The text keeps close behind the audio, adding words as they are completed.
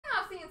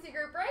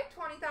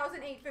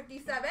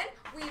857.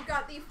 We've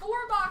got the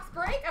 4-box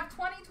break of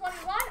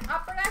 2021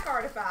 Upper Deck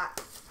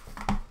Artifacts.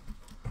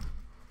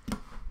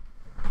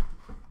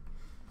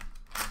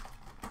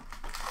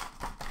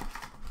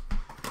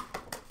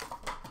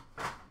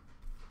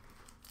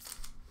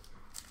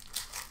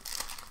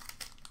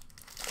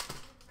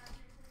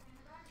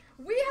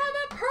 We have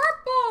a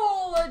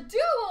purple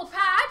dual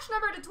patch,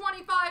 number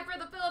 /25 for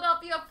the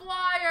Philadelphia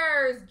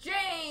Flyers,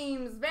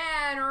 James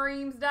Van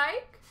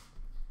Riemsdyk.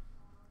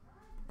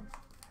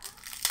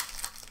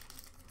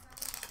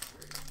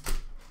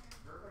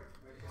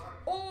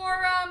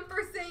 Or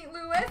for St.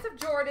 Louis of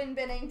Jordan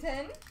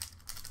Binnington.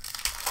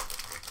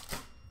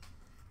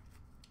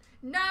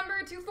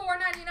 Number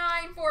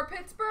 /499 for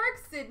Pittsburgh,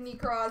 Sidney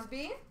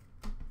Crosby.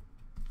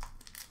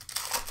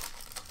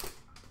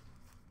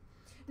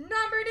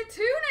 Number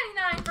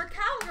 /299 for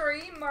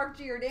Calgary, Mark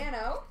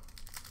Giordano.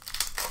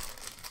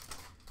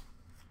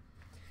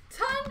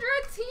 Tundra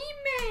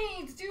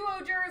Teammates duo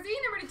jersey,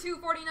 number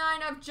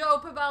 /249 of Joe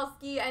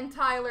Pavelski and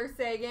Tyler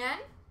Seguin.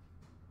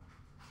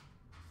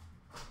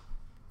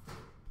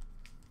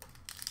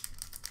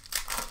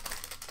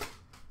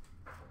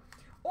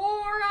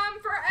 Or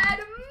for Ed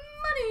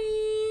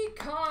Money,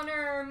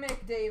 Connor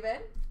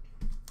McDavid.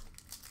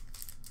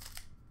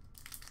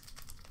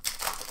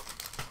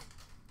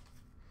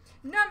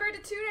 Number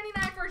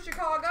 /299 for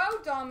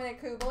Chicago,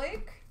 Dominic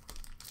Kubalik.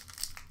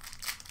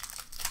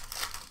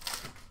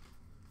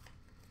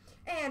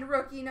 And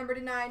rookie number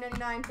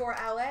 /999 for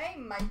LA,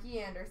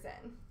 Mikey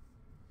Anderson.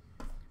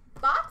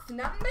 Box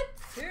number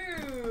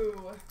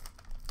 2.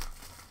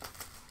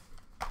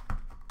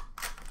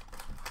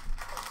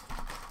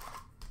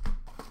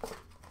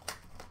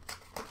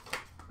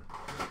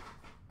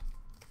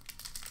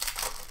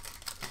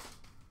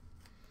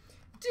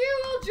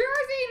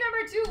 Jersey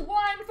number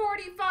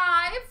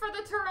 /145 for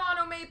the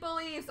Toronto Maple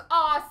Leafs,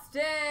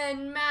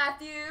 Austin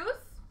Matthews.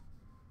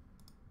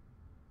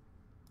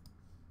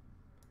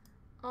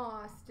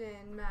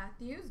 Austin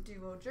Matthews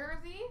duo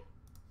jersey.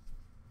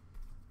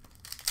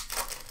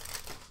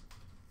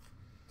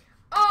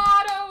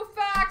 Auto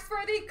facts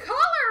for the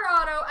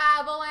Colorado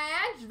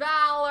Avalanche,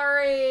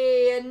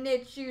 Valerie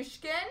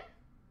Nichushkin.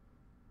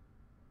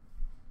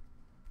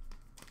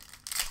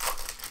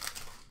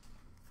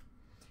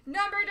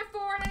 Number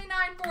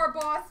 /499 for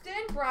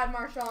Boston, Brad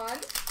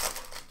Marchand.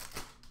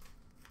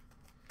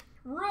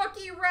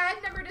 Rookie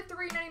red, number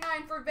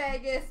 /399 for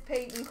Vegas,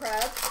 Peyton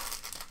Krebs.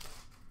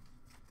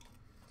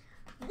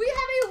 We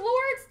have a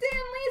Lord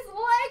Stanley's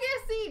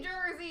Legacy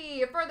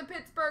jersey for the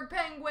Pittsburgh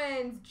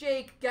Penguins,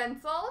 Jake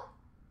Gensel.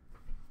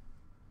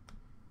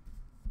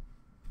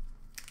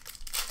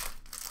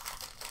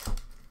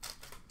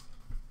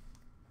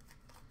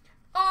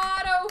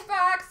 Auto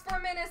facts for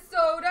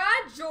Minnesota,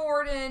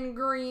 Jordan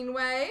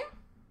Greenway.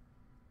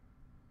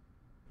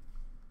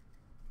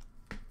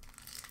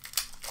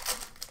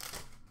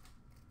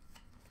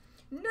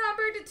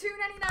 Number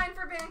 /299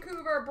 for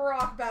Vancouver,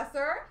 Brock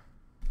Besser.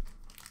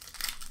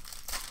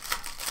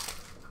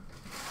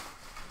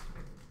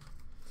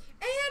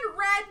 And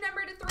red,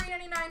 number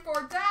 /399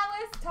 for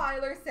Dallas,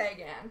 Tyler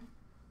Seguin.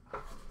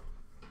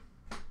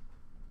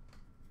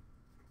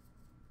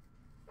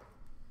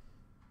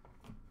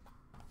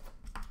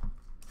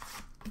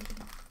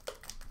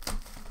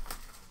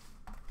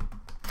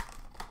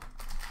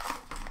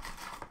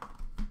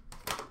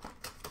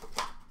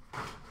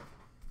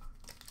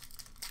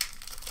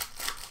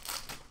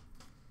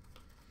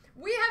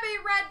 We have a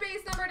red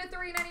base number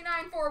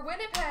 /399 for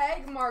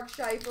Winnipeg, Mark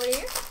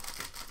Scheifele.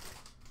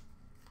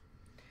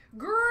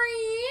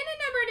 Green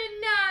number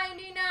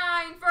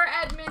 /99 for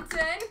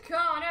Edmonton,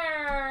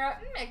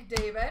 Connor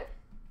McDavid.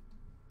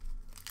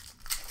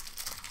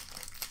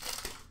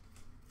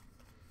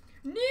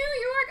 New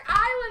York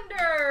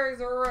Islanders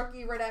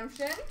rookie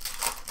redemption.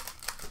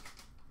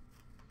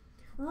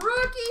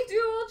 Rookie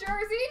dual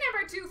jersey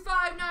number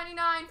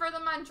 /599 for the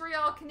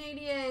Montreal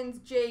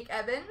Canadiens, Jake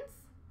Evans.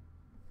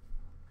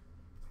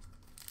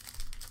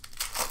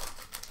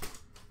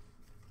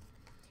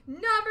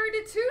 Number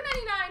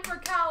 /299 for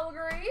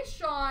Calgary,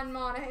 Sean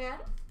Monahan.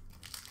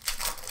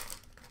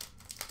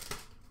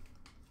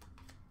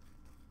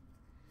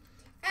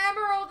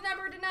 Emerald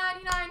number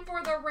 /99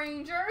 for the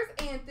Rangers,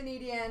 Anthony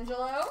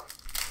D'Angelo.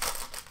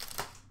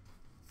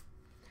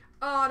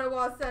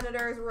 Ottawa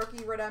Senators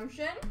rookie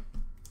redemption.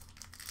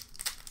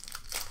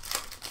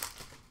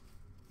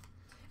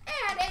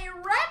 And a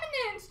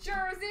remnant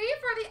jersey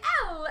for the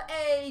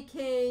LA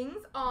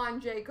Kings,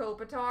 Anze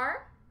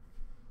Kopitar.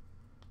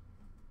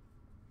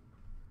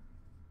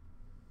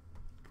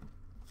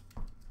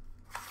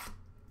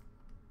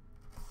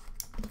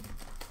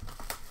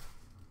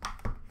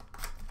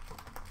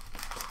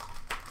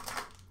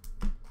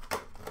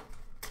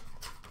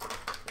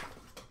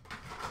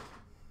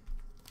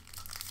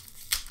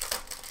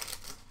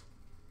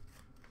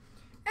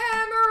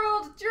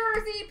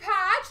 Jersey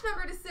patch,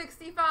 number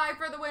 /65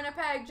 for the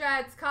Winnipeg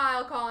Jets,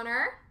 Kyle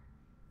Connor.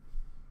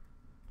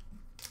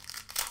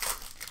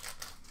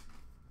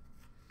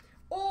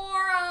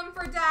 Or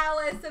for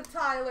Dallas of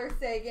Tyler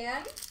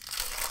Seguin.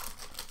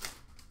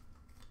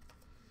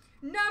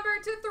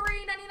 number to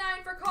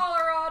 399 for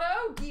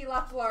Colorado, Guy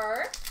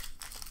Lafleur.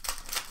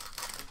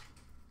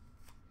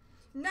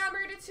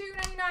 Number to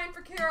 299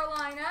 for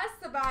Carolina,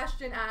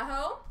 Sebastian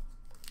Aho.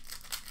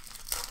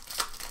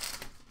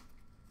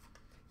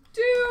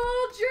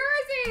 Dual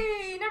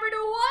jersey, number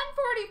to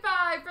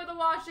 145 for the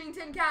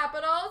Washington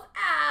Capitals,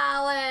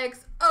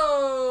 Alex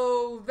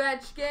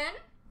Ovechkin.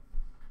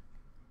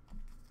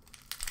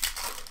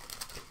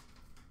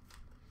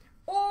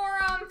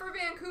 For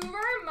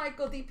Vancouver,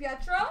 Michael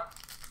DiPietro.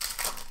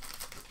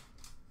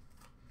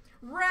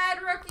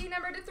 Red rookie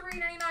number to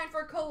 399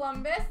 for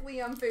Columbus,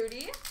 Liam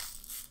Foudy.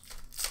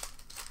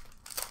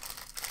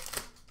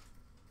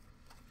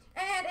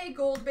 And a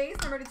gold base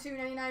number to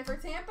 299 for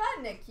Tampa,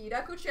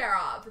 Nikita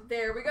Kucherov.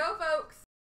 There we go, folks.